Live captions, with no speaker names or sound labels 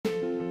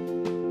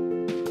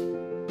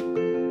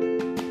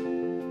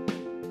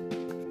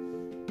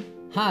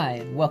Hi,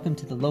 and welcome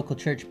to the Local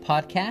Church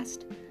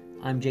Podcast.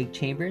 I'm Jake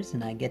Chambers,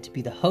 and I get to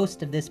be the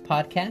host of this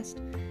podcast.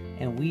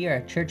 And we are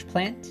a church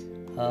plant,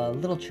 a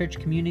little church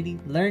community,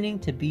 learning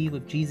to be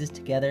with Jesus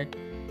together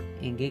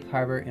in Gig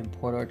Harbor and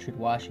Port Orchard,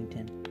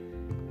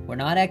 Washington. We're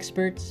not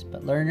experts,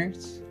 but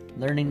learners,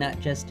 learning not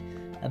just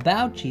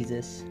about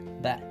Jesus,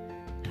 but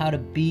how to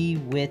be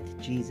with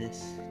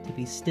Jesus, to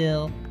be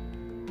still,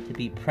 to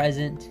be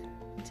present,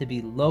 to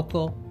be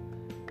local,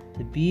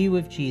 to be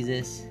with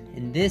Jesus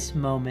in this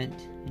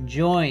moment,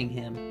 enjoying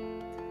Him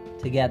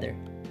together.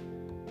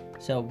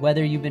 So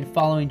whether you've been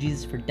following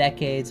Jesus for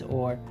decades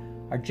or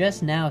are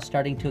just now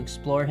starting to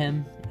explore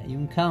Him, you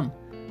can come,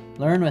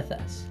 learn with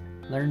us,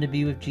 learn to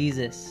be with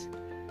Jesus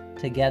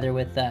together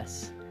with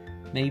us.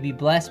 May you be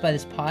blessed by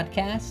this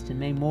podcast, and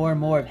may more and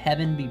more of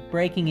heaven be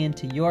breaking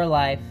into your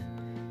life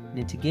and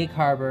into Gig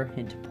Harbor,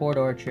 into Port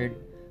Orchard,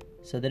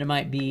 so that it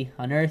might be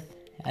on earth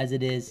as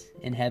it is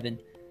in heaven.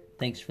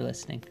 Thanks for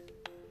listening.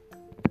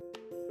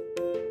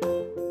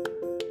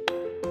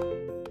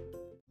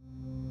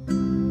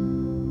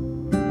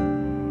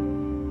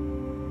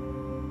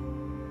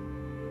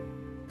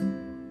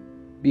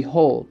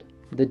 Behold,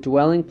 the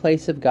dwelling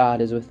place of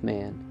God is with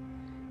man.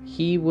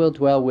 He will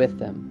dwell with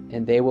them,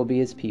 and they will be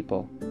His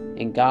people,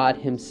 and God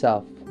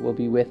Himself will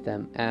be with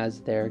them as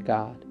their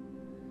God.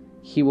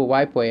 He will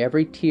wipe away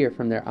every tear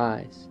from their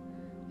eyes,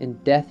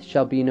 and death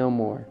shall be no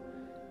more.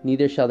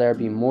 Neither shall there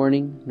be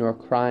mourning, nor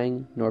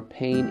crying, nor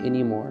pain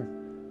any more,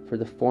 for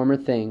the former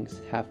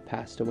things have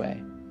passed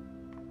away.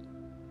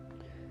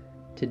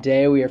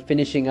 Today we are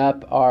finishing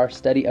up our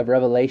study of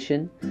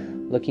Revelation,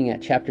 looking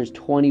at chapters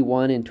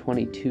 21 and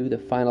 22, the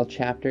final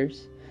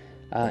chapters.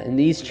 And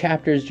these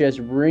chapters just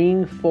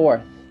ring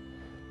forth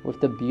with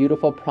the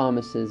beautiful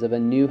promises of a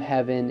new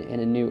heaven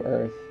and a new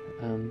earth.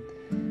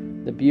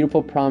 The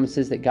beautiful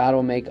promises that God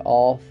will make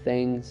all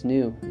things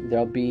new.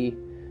 There'll be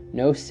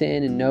no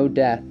sin and no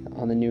death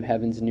on the new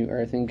heavens and new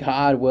earth. And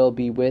God will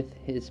be with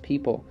His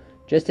people,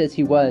 just as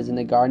He was in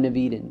the Garden of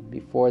Eden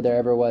before there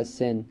ever was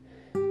sin,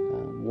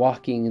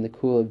 walking in the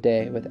cool of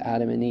day with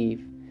Adam and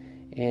Eve.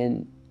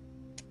 And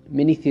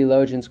many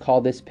theologians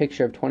call this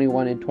picture of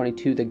 21 and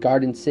 22 the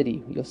Garden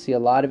City. You'll see a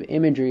lot of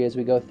imagery as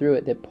we go through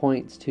it that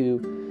points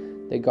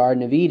to the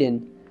Garden of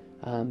Eden.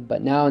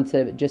 But now,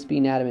 instead of it just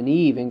being Adam and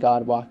Eve and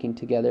God walking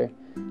together,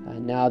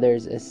 now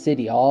there's a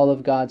city, all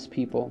of God's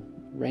people,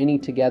 reigning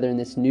together in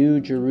this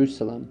new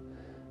Jerusalem,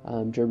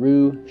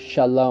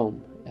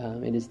 Jeru-Shalom.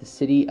 It is the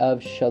city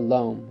of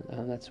Shalom.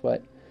 That's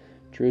what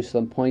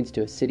Jerusalem points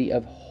to, a city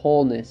of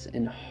wholeness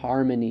and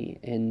harmony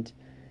and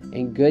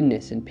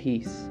goodness and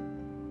peace.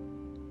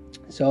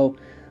 So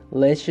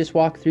let's just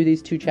walk through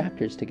these two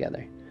chapters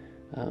together.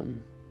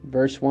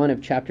 Verse 1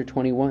 of chapter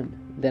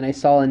 21. Then I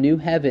saw a new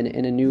heaven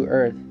and a new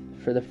earth,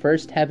 for the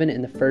first heaven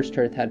and the first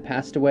earth had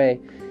passed away,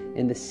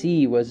 and the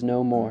sea was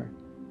no more.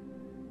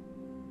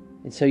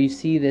 And so you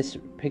see this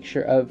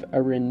picture of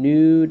a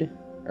renewed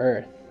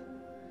earth.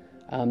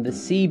 The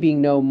sea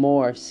being no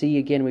more. Sea,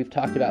 again, we've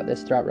talked about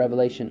this throughout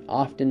Revelation,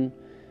 often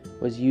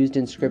was used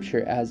in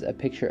Scripture as a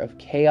picture of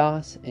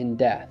chaos and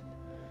death.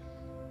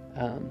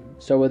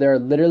 So will there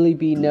literally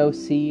be no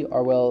sea,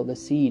 or will the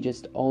sea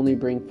just only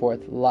bring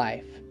forth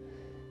life?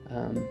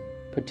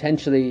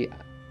 Potentially,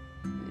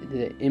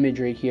 the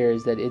imagery here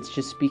is that it's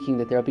just speaking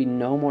that there will be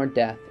no more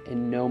death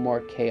and no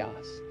more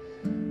chaos.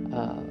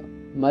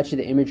 Much of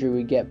the imagery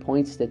we get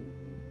points that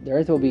the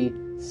earth will be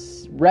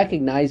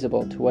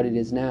recognizable to what it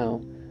is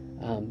now,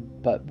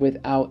 but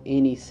without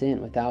any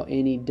sin, without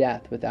any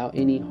death, without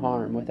any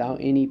harm, without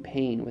any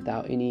pain,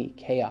 without any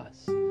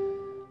chaos.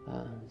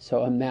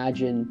 So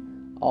imagine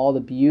all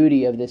the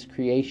beauty of this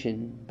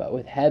creation, but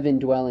with heaven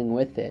dwelling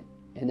with it,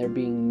 and there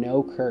being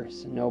no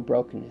curse, no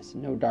brokenness,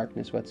 no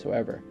darkness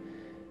whatsoever.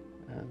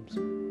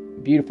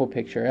 Beautiful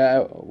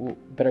picture.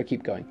 Better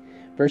keep going.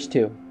 Verse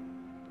 2.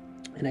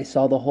 And I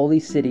saw the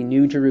holy city,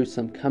 New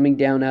Jerusalem, coming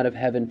down out of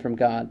heaven from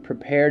God,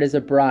 prepared as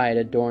a bride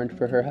adorned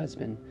for her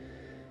husband.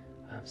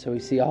 So we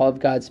see all of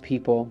God's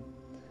people,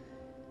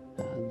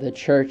 the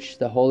church,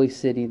 the holy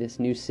city, this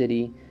new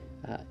city.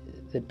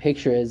 The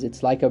picture is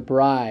it's like a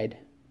bride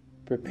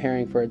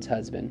preparing for its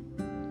husband.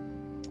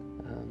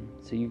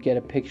 So you get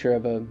a picture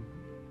of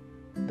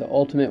the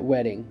ultimate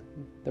wedding,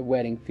 the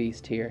wedding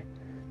feast here,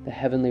 the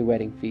heavenly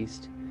wedding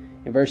feast.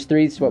 In verse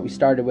 3, this is what we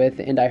started with.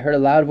 And I heard a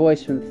loud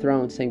voice from the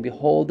throne saying,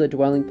 Behold, the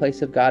dwelling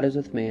place of God is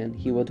with man.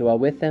 He will dwell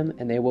with them,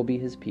 and they will be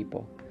His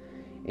people.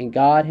 And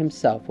God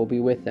Himself will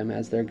be with them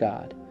as their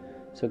God.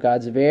 So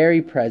God's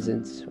very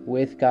presence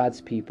with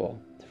God's people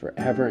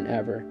forever and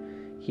ever.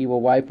 He will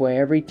wipe away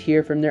every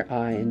tear from their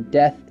eye, and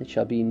death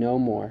shall be no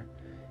more.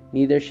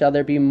 Neither shall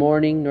there be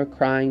mourning, nor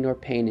crying, nor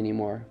pain any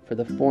more, for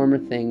the former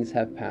things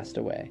have passed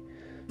away.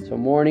 So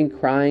mourning,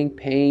 crying,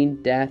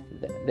 pain, death,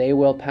 they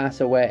will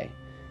pass away.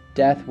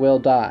 Death will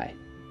die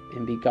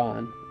and be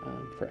gone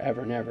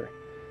forever and ever.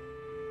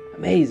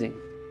 Amazing.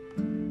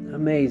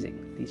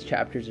 Amazing. These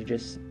chapters are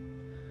just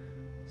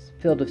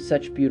filled with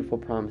such beautiful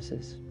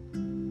promises.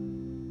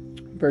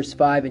 Verse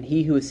 5, And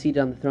He who is seated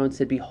on the throne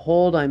said,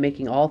 Behold, I am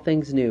making all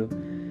things new.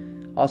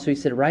 Also he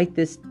said, write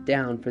this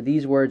down, for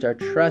these words are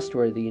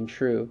trustworthy and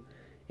true.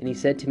 And he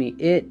said to me,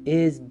 it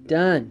is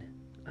done.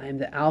 I am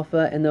the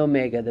Alpha and the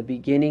Omega, the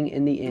beginning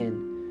and the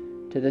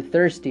end. To the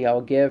thirsty I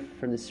will give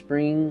from the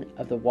spring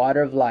of the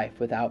water of life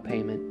without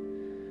payment.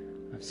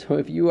 So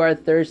if you are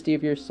thirsty,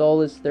 if your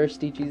soul is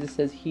thirsty, Jesus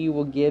says he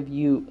will give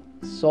you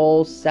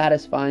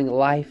soul-satisfying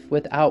life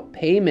without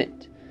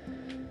payment.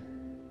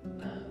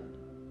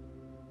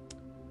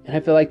 And I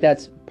feel like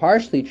that's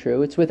partially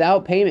true. It's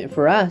without payment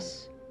for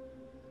us.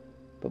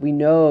 But we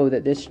know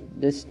that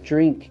this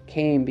drink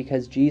came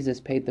because Jesus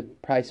paid the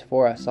price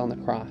for us on the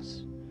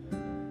cross.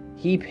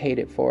 He paid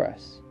it for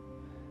us.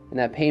 And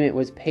that payment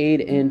was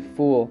paid in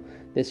full.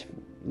 This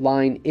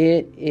line,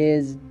 it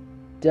is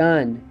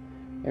done.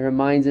 It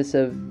reminds us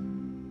of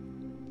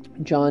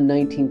John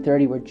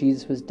 19:30, where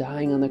Jesus was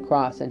dying on the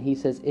cross and he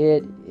says,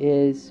 it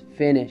is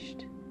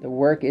finished. The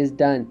work is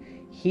done.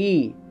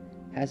 He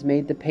has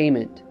made the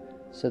payment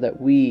so that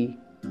we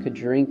could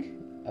drink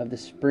of the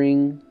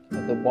spring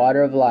of the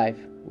water of life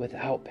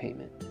without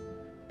payment.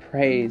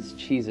 Praise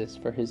Jesus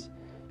for his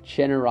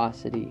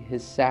generosity,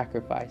 his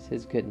sacrifice,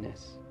 his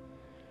goodness.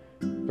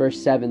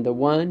 Verse 7, the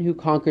one who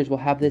conquers will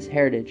have this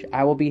heritage.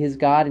 I will be his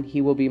God and he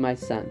will be my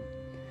son.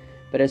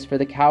 But as for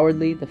the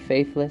cowardly, the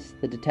faithless,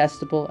 the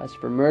detestable, as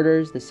for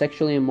murderers, the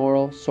sexually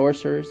immoral,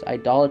 sorcerers,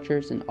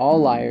 idolaters, and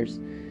all liars,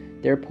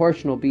 their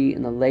portion will be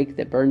in the lake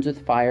that burns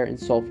with fire and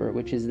sulfur,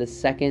 which is the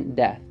second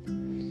death.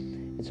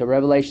 And so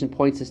Revelation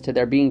points us to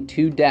there being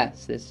two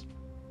deaths, this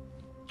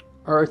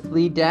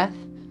earthly death,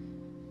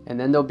 and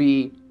then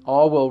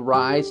all will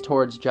rise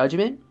towards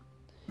judgment.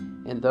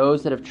 And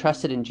those that have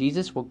trusted in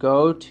Jesus will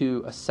go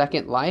to a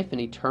second life, an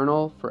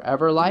eternal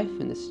forever life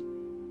in this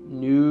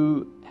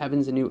new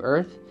heavens and new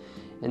earth.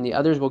 And the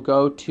others will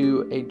go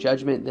to a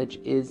judgment that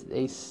is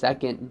a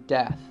second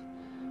death.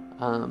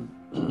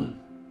 And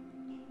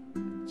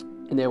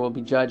they will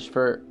be judged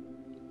for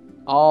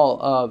all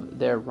of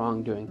their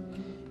wrongdoing.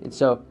 And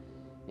so,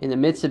 in the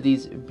midst of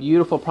these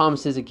beautiful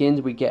promises,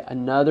 again, we get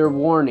another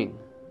warning.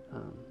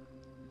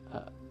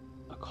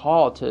 A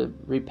call to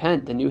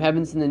repent. The new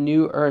heavens and the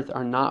new earth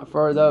are not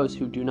for those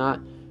who do not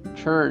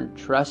turn,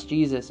 trust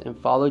Jesus, and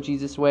follow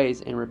Jesus'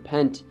 ways, and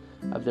repent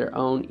of their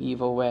own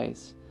evil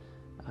ways.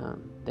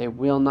 They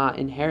will not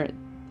inherit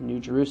the New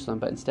Jerusalem,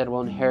 but instead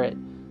will inherit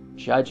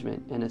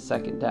judgment and a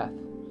second death.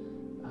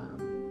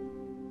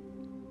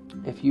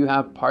 If you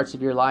have parts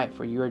of your life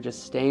where you are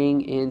just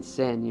staying in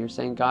sin, you're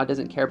saying God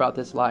doesn't care about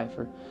this life,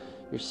 or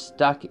you're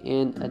stuck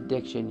in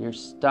addiction, you're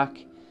stuck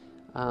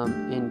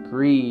in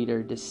greed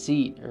or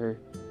deceit, or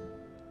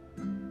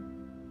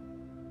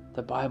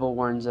the Bible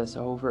warns us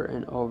over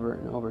and over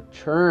and over,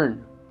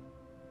 turn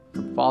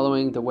from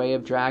following the way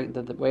of the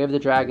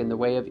dragon, the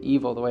way of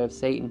evil, the way of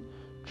Satan.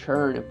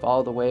 Turn and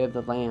follow the way of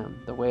the Lamb,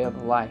 the way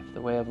of life,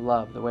 the way of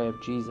love, the way of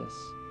Jesus.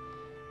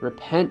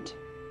 Repent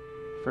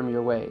from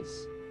your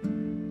ways.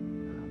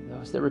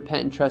 Those that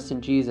repent and trust in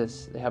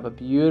Jesus, they have a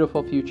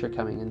beautiful future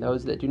coming, and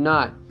those that do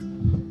not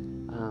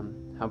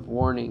have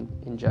warning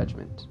and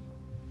judgment.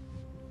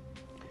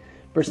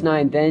 Verse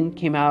 9, then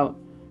came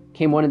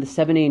one of the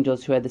seven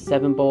angels who had the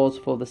seven bowls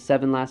full of the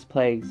seven last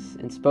plagues,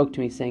 and spoke to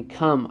me, saying,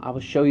 come, I will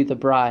show you the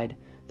bride,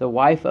 the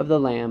wife of the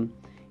Lamb.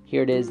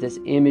 Here it is, this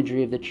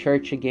imagery of the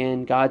church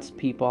again, God's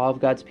people, all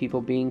of God's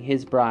people being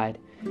his bride.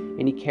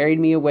 And he carried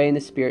me away in the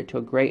Spirit to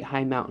a great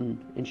high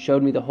mountain, and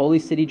showed me the holy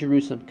city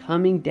Jerusalem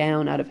coming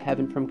down out of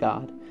heaven from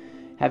God,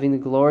 having the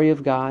glory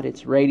of God,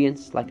 its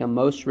radiance like a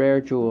most rare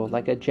jewel,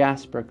 like a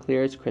jasper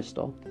clear as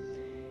crystal.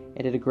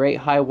 It had a great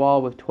high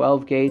wall with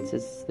 12 gates,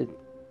 as the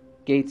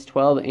gates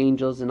 12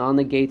 angels, and on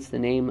the gates the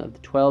name of the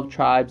 12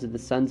 tribes of the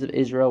sons of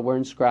Israel were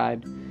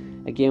inscribed.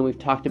 Again, we've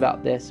talked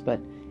about this, but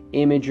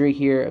imagery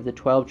here of the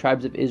 12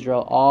 tribes of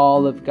Israel,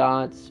 all of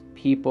God's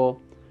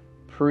people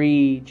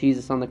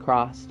pre-Jesus on the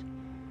cross.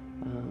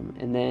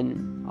 And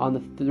then on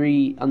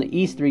the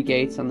east 3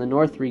 gates, on the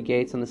north 3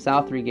 gates, on the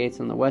south 3 gates,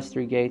 on the west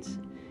 3 gates.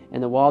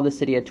 And the wall of the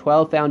city had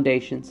 12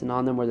 foundations, and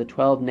on them were the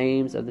 12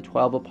 names of the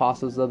 12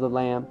 apostles of the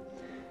Lamb.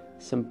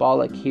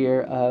 Symbolic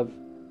here of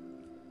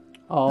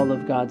all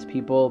of God's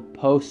people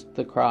post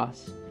the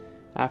cross,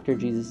 after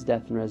Jesus'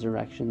 death and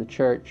resurrection, the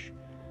church.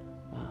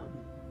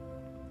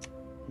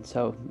 And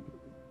so,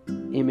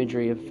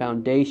 imagery of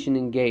foundation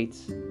and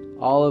gates,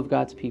 all of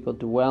God's people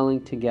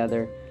dwelling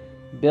together,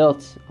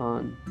 built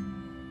on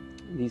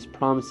these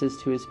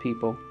promises to his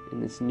people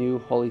in this new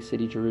holy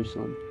city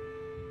Jerusalem.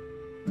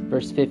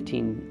 Verse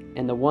 15,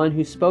 and the one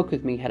who spoke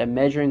with me had a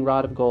measuring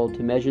rod of gold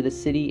to measure the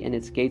city and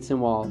its gates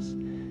and walls.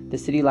 The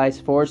city lies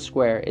 4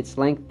 square, its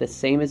length the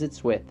same as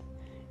its width.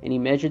 And he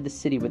measured the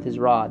city with his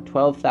rod,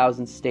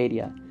 12,000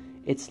 stadia.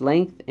 Its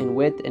length and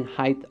width and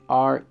height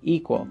are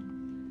equal.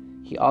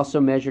 He also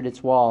measured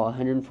its wall,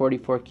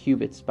 144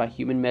 cubits by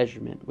human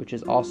measurement, which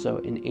is also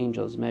an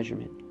angel's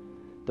measurement.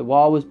 The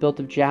wall was built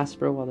of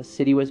jasper, while the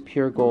city was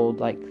pure gold,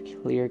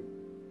 like clear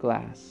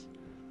glass.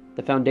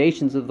 The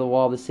foundations of the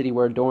wall of the city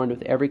were adorned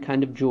with every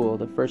kind of jewel.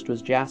 The first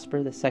was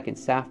jasper, the second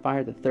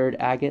sapphire, the third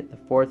agate, the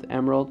fourth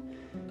emerald,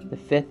 the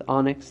 5th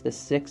onyx, the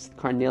 6th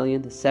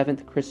carnelian, the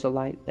 7th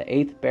chrysolite, the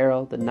 8th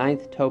beryl, the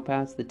 9th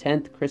topaz, the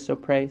 10th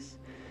chrysoprase,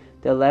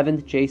 the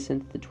 11th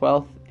jacinth, the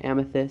 12th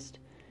amethyst,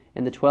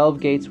 and the 12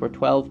 gates were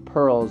 12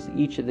 pearls,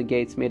 each of the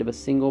gates made of a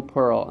single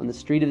pearl, and the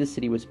street of the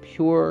city was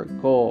pure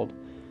gold,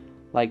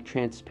 like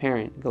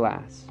transparent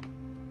glass.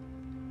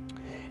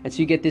 And so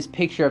you get this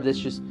picture of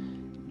this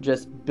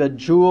just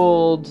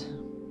bejeweled,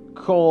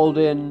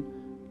 golden,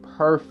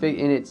 perfect,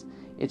 and it's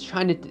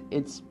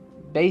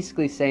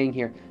basically saying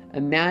here,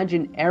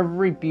 imagine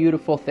every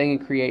beautiful thing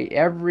and create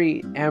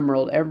every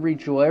emerald, every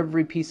jewel,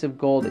 every piece of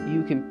gold that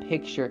you can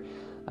picture,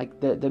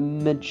 like the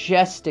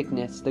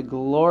majesticness, the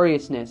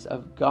gloriousness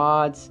of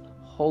God's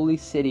holy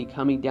city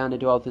coming down to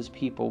dwell with his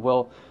people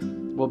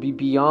will be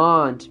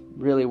beyond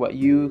really what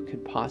you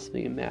could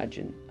possibly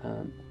imagine.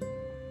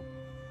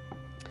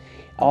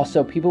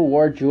 Also, people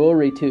wore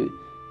jewelry to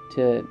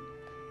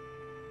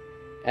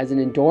as an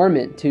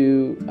adornment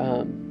to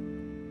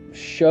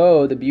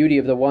show the beauty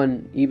of the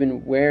one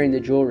even wearing the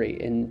jewelry.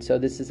 And so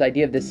this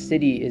idea of this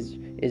city is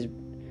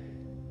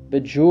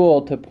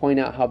bejeweled to point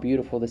out how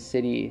beautiful the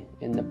city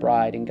and the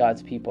bride and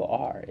God's people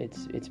are.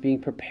 It's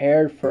being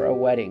prepared for a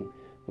wedding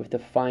with the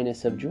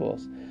finest of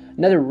jewels.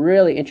 Another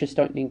really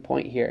interesting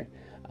point here,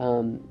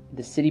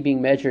 the city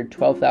being measured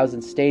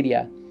 12,000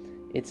 stadia,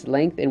 its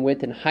length and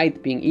width and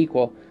height being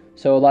equal.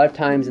 So a lot of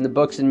times in the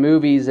books and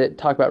movies that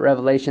talk about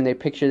Revelation, they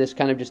picture this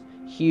kind of just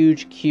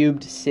huge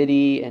cubed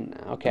city, and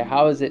okay,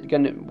 how is it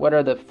going to, what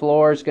are the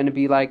floors going to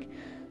be like?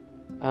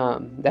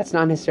 That's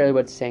not necessarily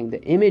what it's saying.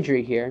 The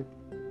imagery here,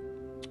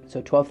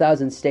 so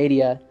 12,000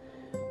 stadia,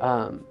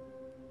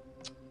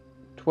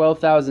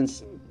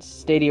 12,000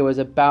 stadia was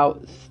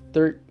about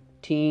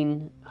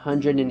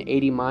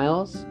 1,380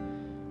 miles,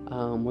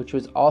 which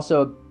was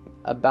also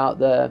about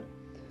the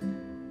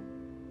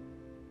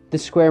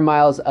square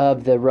miles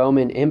of the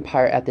Roman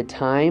Empire at the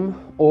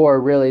time,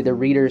 or really the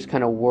reader's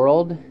kind of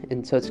world.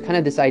 And so it's kind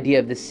of this idea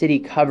of the city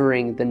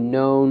covering the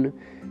known.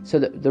 So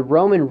the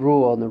Roman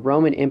rule and the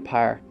Roman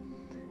Empire,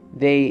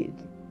 they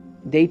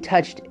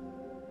touched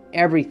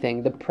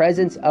everything. The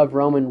presence of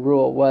Roman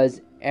rule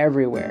was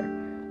everywhere.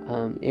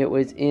 It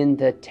was in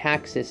the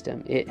tax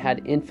system. It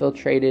had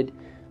infiltrated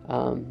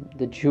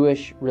the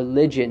Jewish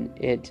religion.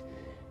 It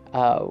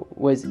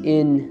was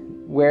in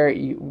where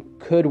you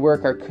could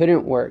work or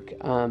couldn't work.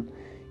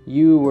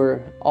 You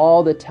were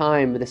all the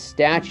time the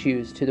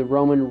statues to the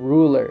Roman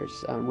rulers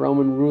on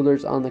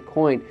the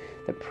coin.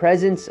 The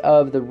presence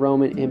of the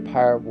Roman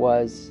Empire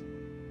was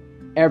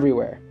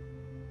everywhere.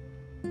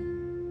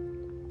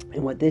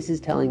 And what this is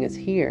telling us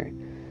here,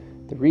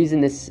 the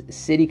reason this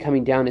city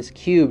coming down is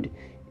cubed,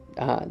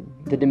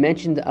 the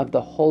dimensions of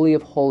the Holy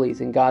of Holies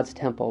in God's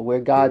temple, where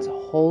God's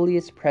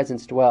holiest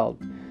presence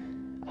dwelled,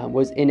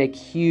 was in a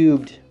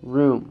cubed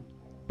room.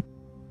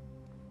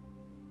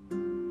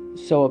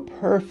 So a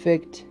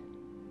perfect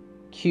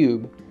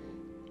cube,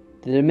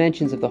 the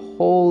dimensions of the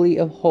Holy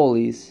of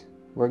Holies,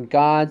 where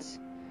God's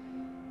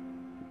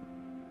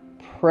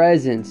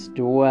presence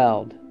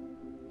dwelled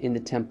in the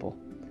temple.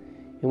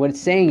 And what it's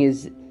saying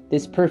is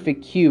this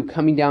perfect cube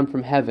coming down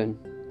from heaven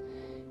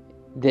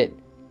that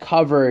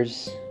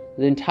covers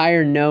the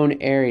entire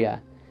known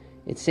area.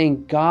 It's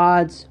saying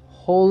God's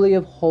Holy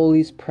of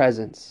Holies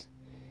presence,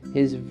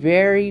 his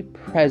very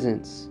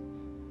presence,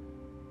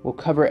 will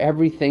cover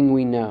everything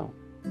we know.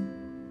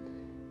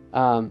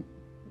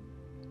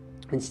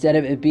 Instead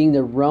of it being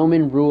the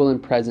Roman rule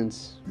and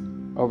presence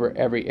over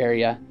every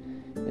area,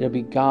 it'll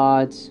be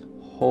God's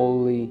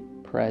holy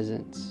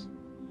presence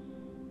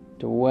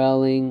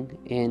dwelling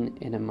in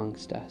and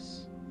amongst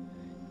us,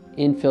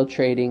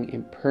 infiltrating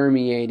and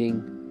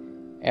permeating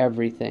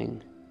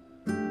everything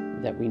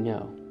that we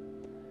know.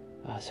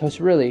 So it's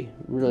really,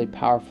 really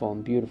powerful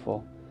and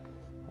beautiful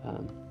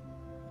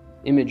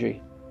imagery.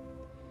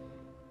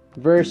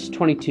 Verse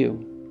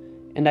 22.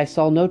 And I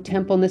saw no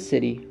temple in the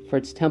city, for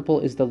its temple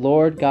is the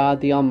Lord God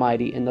the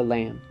Almighty and the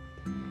Lamb.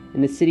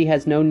 And the city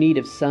has no need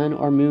of sun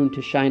or moon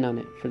to shine on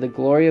it, for the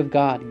glory of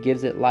God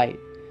gives it light,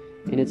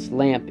 and its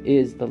lamp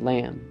is the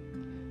Lamb.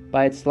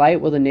 By its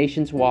light will the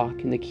nations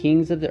walk, and the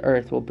kings of the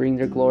earth will bring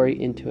their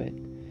glory into it.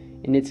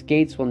 And its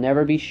gates will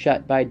never be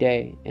shut by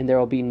day, and there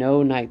will be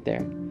no night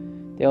there.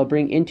 They will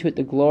bring into it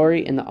the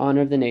glory and the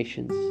honor of the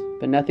nations.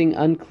 But nothing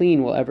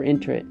unclean will ever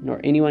enter it,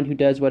 nor anyone who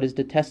does what is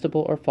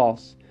detestable or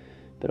false,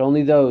 but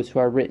only those who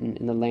are written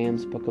in the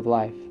Lamb's book of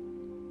life.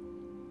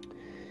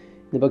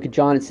 In the book of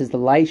John, it says, the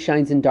light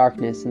shines in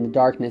darkness, and the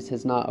darkness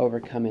has not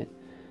overcome it.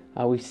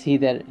 We see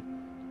that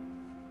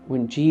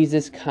when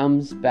Jesus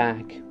comes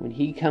back, when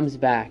he comes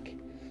back,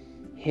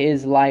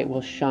 his light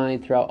will shine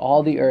throughout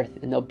all the earth,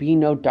 and there'll be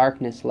no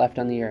darkness left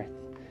on the earth.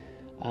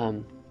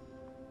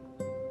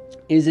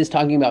 Is this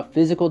talking about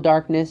physical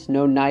darkness,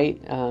 no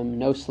night,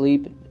 no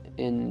sleep,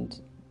 and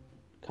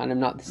kind of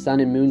not the sun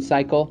and moon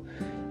cycle?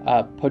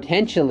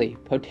 Potentially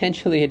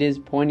it is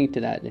pointing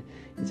to that. It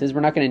says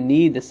we're not going to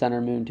need the sun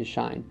or moon to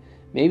shine.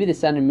 Maybe the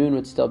sun and moon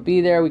would still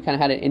be there. We kind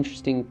of had an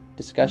interesting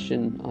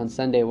discussion on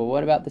Sunday. Well,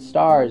 what about the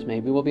stars?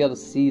 Maybe we'll be able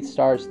to see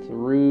stars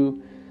through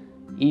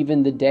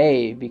even the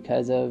day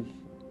because of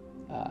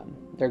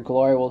their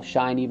glory will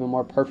shine even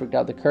more perfect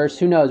out of the curse.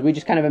 Who knows? We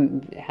just kind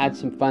of had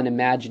some fun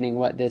imagining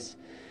what this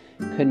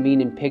could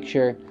mean in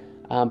picture.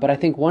 But I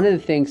think one of the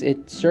things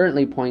it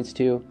certainly points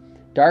to,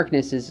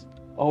 darkness is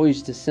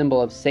always a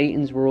symbol of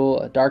Satan's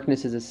rule.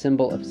 Darkness is a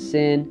symbol of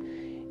sin.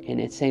 And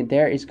it's saying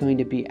there is going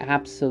to be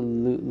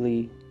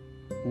absolutely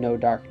no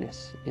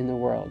darkness in the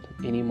world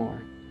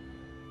anymore.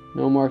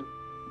 No more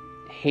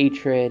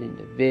hatred and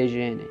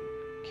division and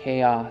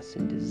chaos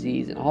and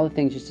disease and all the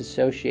things just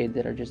associated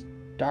that are just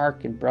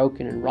dark and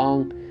broken and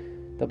wrong.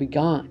 They'll be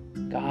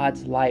gone.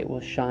 God's light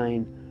will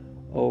shine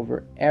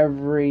over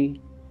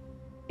every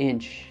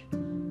inch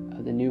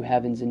of the new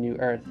heavens and new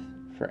earth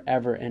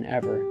forever and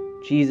ever.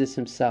 Jesus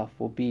himself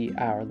will be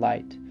our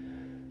light.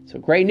 So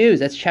great news.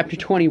 That's chapter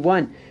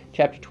 21.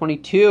 Chapter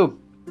 22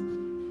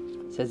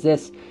 says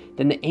this: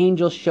 Then the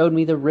angel showed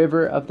me the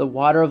river of the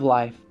water of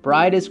life,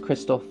 bright as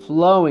crystal,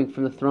 flowing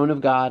from the throne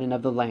of God and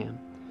of the Lamb.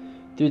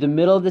 Through the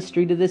middle of the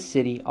street of the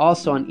city,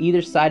 also on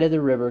either side of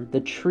the river,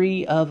 the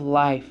tree of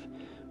life,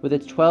 with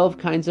its 12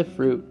 kinds of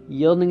fruit,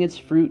 yielding its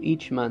fruit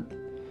each month.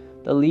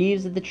 The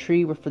leaves of the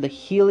tree were for the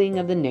healing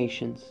of the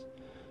nations.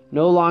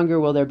 No longer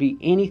will there be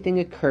anything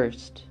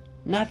accursed.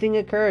 Nothing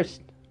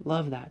accursed.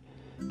 Love that.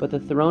 But the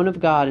throne of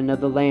God and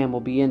of the Lamb will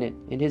be in it,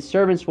 and his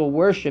servants will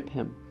worship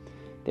him.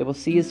 They will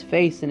see his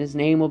face, and his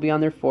name will be on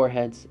their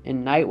foreheads,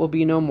 and night will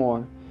be no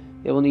more.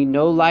 They will need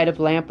no light of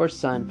lamp or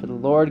sun, for the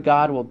Lord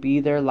God will be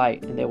their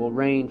light, and they will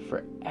reign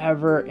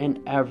forever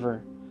and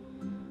ever.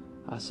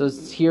 So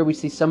here we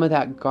see some of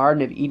that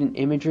Garden of Eden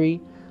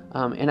imagery.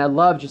 And I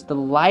love just the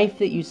life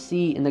that you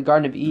see in the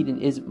Garden of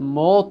Eden is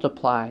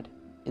multiplied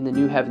in the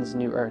new heavens and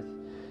new earth.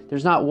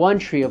 There's not one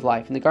tree of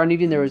life. In the Garden of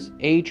Eden, there was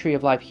a tree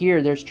of life.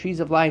 Here, there's trees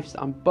of life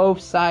on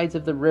both sides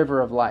of the river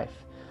of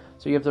life.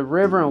 So you have the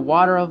river and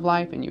water of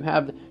life, and you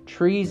have the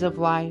trees of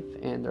life,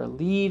 and their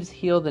leaves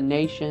heal the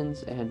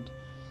nations, and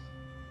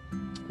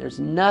there's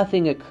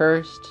nothing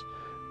accursed.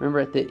 Remember,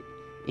 at the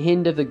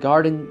end of the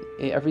garden,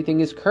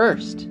 everything is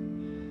cursed.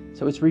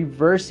 So it's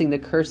reversing the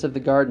curse of the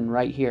garden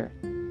right here.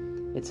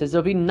 It says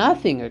there'll be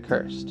nothing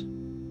accursed.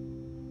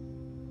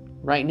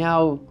 Right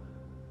now,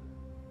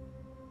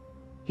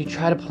 you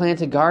try to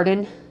plant a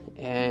garden,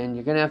 and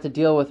you're going to have to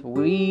deal with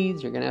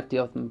weeds. You're going to have to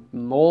deal with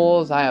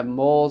moles. I have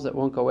moles that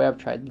won't go away. I've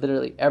tried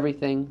literally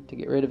everything to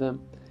get rid of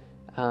them.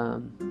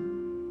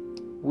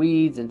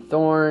 Weeds and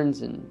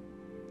thorns and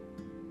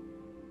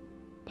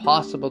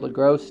possible to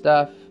grow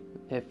stuff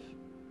if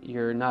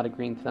you're not a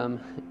green thumb,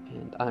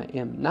 and I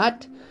am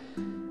not.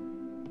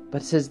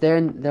 But it says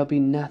there'll be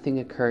nothing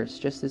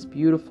accursed, just this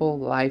beautiful,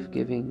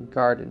 life-giving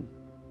garden.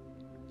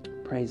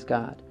 Praise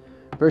God.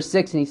 Verse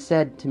 6, and he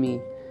said to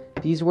me,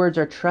 These words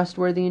are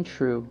trustworthy and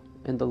true,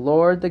 and the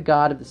Lord, the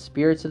God of the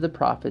spirits of the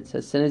prophets,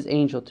 has sent his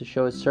angel to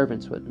show his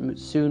servants what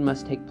soon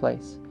must take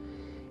place.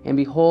 And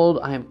behold,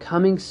 I am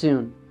coming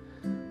soon.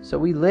 So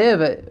we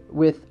live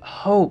with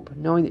hope,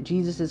 knowing that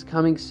Jesus is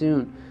coming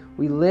soon.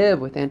 We live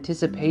with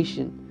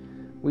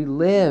anticipation. We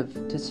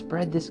live to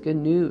spread this good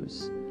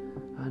news,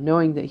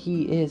 knowing that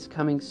he is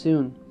coming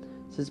soon.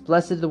 It says,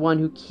 Blessed is the one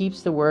who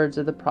keeps the words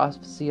of the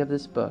prophecy of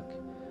this book.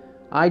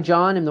 I,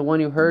 John, am the one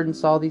who heard and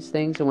saw these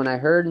things, and when I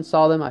heard and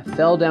saw them, I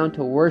fell down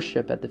to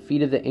worship at the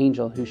feet of the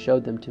angel who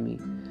showed them to me.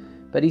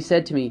 But he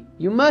said to me,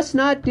 You must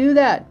not do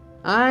that.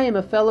 I am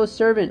a fellow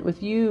servant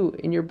with you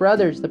and your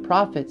brothers, the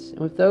prophets, and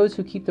with those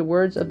who keep the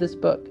words of this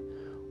book.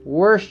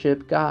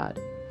 Worship God.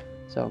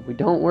 So we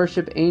don't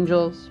worship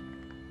angels.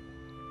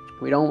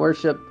 We don't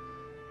worship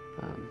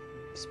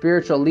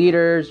spiritual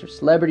leaders or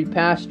celebrity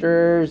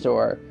pastors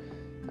or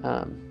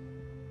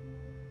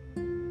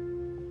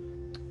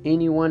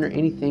anyone or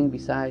anything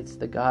besides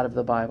the God of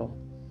the Bible.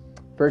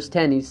 Verse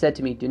 10, he said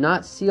to me, Do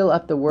not seal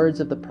up the words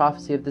of the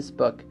prophecy of this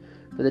book,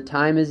 for the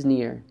time is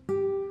near.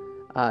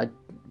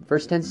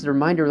 Verse 10 is a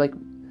reminder,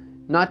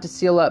 not to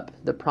seal up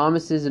the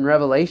promises in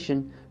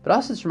Revelation, but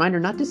also it's a reminder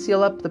not to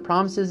seal up the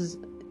promises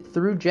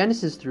through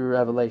Genesis through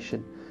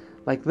Revelation.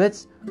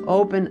 Let's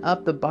open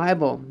up the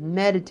Bible,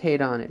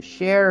 meditate on it,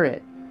 share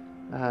it,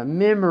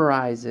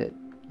 memorize it,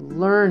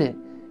 learn it,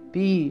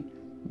 be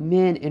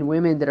men and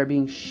women that are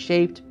being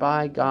shaped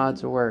by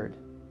God's word.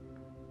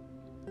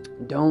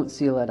 Don't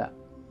seal it up.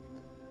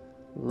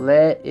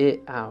 Let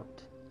it out.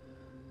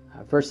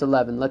 Verse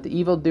 11, Let the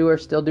evildoer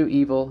still do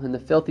evil, and the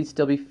filthy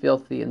still be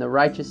filthy, and the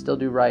righteous still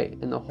do right,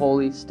 and the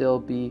holy still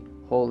be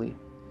holy.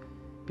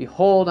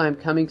 Behold, I am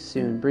coming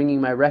soon,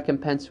 bringing my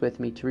recompense with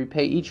me, to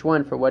repay each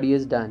one for what he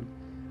has done.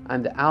 I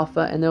am the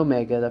Alpha and the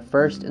Omega, the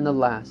first and the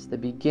last, the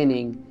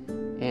beginning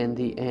and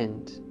the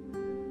end.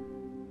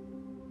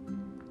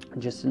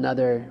 Just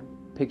another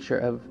picture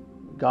of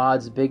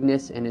God's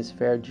bigness and his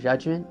fair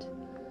judgment.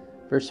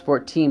 Verse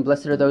 14,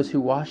 Blessed are those who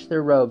wash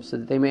their robes, so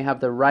that they may have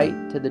the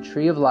right to the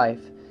tree of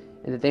life,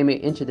 and that they may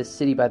enter the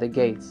city by the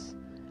gates.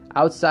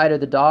 Outside are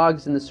the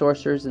dogs and the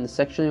sorcerers and the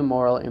sexually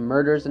immoral and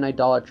murderers and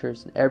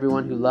idolaters and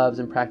everyone who loves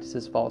and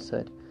practices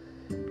falsehood.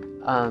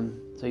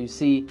 So you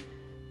see,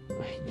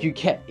 you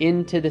get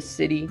into the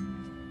city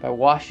by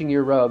washing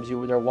your robes.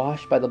 They're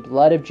washed by the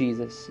blood of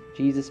Jesus.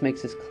 Jesus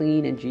makes us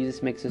clean and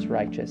Jesus makes us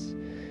righteous.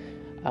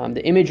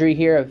 The imagery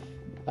here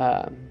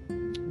of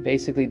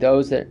basically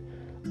those that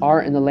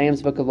are in the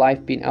Lamb's Book of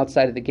Life being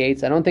outside of the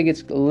gates. I don't think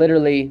it's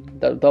literally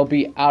they'll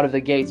be out of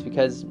the gates,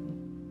 because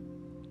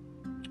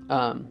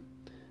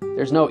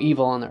there's no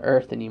evil on the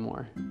earth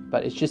anymore.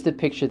 But it's just a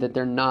picture that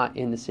they're not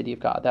in the city of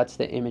God. That's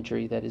the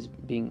imagery that is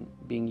being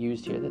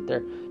used here, that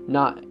they're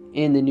not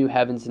in the new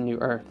heavens and new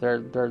earth.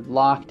 They're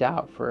locked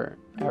out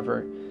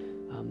forever,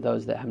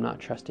 those that have not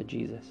trusted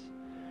Jesus.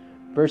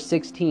 Verse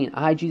 16,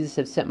 I, Jesus,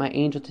 have sent my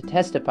angel to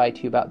testify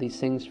to you about these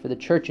things for the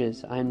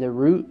churches. I am the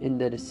root and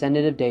the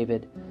descendant of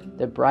David,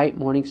 the bright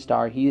morning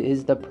star. He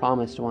is the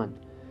promised one.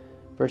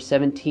 Verse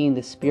 17,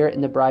 the Spirit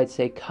and the bride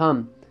say,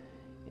 come.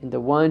 And the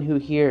one who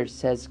hears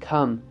says,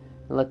 come.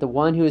 And let the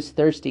one who is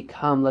thirsty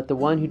come. Let the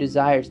one who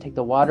desires take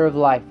the water of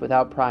life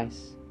without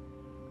price.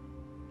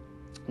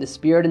 The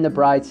Spirit and the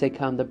bride say,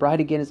 come. The bride,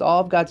 again, is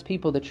all of God's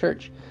people, the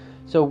church.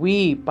 So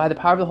we, by the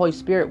power of the Holy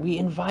Spirit, we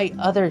invite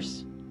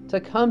others to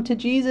come to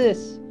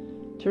Jesus,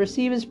 to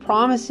receive his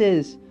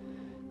promises,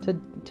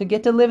 to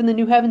get to live in the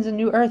new heavens and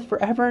new earth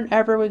forever and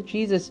ever with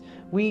Jesus.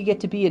 We get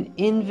to be an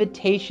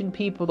invitation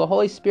people. The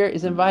Holy Spirit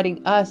is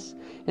inviting us,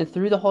 and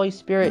through the Holy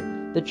Spirit,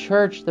 the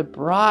church, the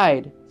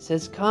bride,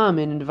 says come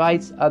and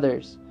invites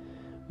others.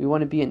 We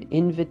want to be an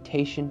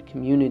invitation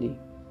community.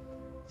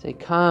 Say,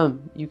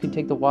 come, you can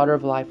take the water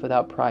of life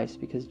without price,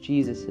 because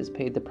Jesus has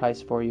paid the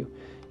price for you.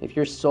 If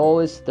your soul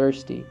is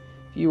thirsty,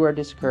 if you are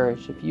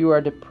discouraged, if you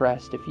are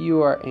depressed, if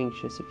you are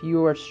anxious, if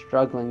you are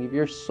struggling, if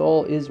your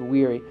soul is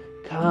weary,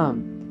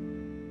 come.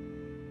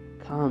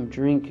 Come,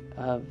 drink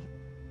of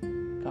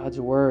God's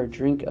word,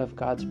 drink of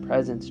God's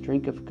presence,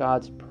 drink of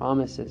God's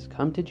promises.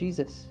 Come to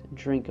Jesus and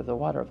drink of the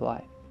water of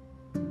life.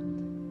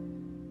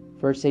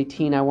 Verse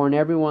 18, I warn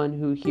everyone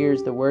who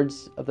hears the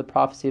words of the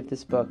prophecy of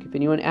this book. If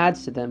anyone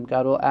adds to them,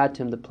 God will add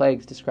to him the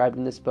plagues described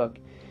in this book.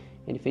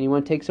 And if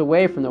anyone takes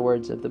away from the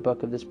words of the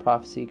book of this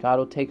prophecy, God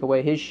will take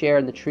away his share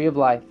in the tree of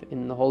life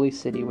in the holy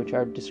city, which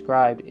are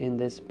described in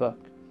this book.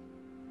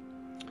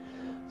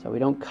 So we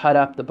don't cut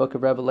up the book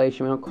of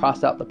Revelation. We don't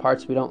cross out the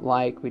parts we don't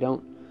like. We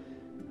don't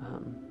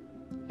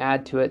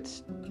add to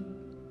its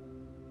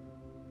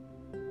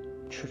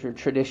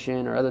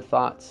tradition or other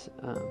thoughts.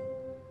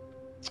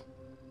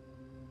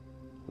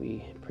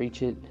 We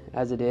preach it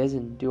as it is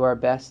and do our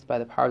best by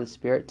the power of the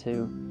Spirit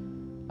to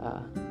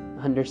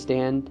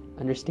understand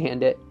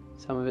it.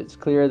 Some of it's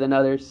clearer than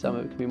others. Some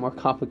of it can be more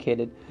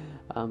complicated.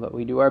 But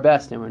we do our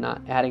best, and we're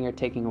not adding or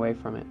taking away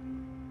from it.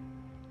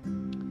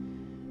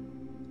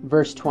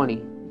 Verse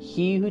 20.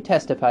 He who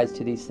testifies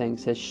to these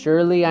things says,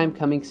 surely I am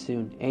coming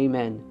soon.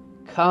 Amen.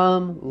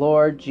 Come,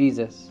 Lord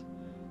Jesus.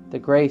 The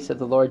grace of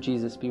the Lord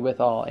Jesus be with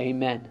all.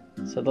 Amen.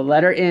 So the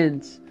letter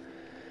ends.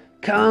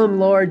 Come,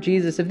 Lord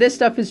Jesus. If this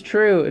stuff is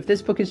true, if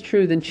this book is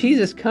true, then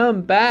Jesus,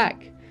 come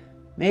back.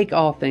 Make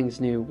all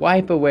things new.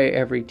 Wipe away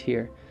every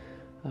tear.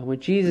 When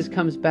Jesus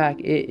comes back,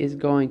 it is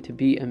going to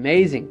be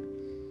amazing.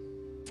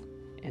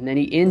 And then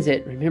he ends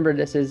it. Remember,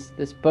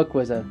 this book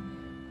was a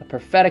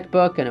prophetic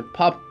book, an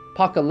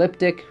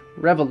apocalyptic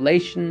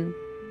revelation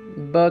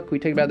book. We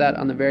talked about that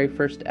on the very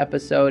first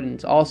episode, and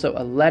it's also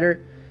a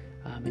letter.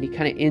 And he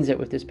kind of ends it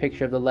with this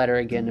picture of the letter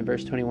again in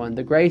verse 21.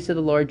 The grace of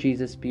the Lord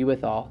Jesus be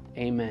with all.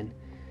 Amen.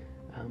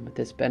 With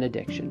this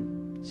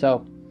benediction.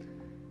 So,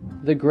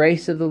 the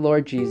grace of the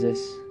Lord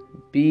Jesus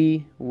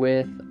be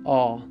with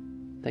all.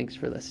 Thanks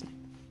for listening.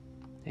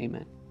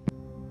 Amen.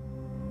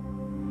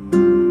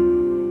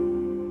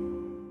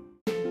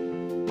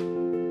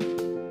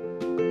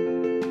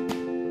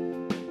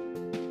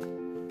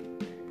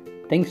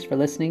 Thanks for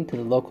listening to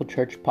the Local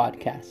Church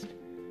Podcast.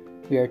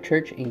 We are a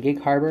church in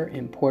Gig Harbor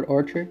in Port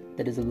Orchard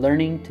that is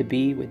learning to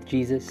be with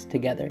Jesus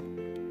together.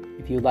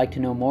 If you would like to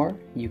know more,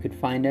 you could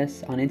find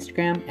us on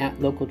Instagram at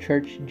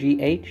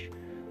localchurchgh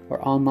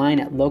or online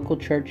at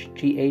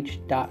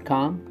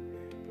localchurchgh.com.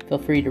 Feel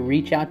free to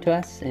reach out to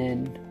us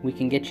and we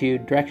can get you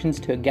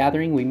directions to a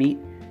gathering. We meet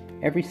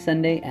every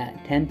Sunday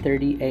at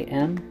 10:30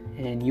 a.m.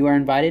 and you are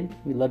invited.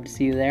 We'd love to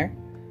see you there.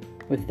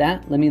 With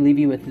that, let me leave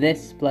you with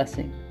this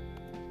blessing.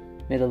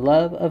 May the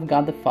love of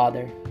God the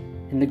Father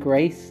and the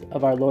grace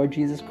of our Lord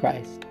Jesus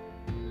Christ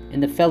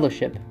and the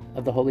fellowship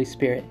of the Holy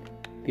Spirit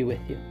be with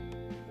you.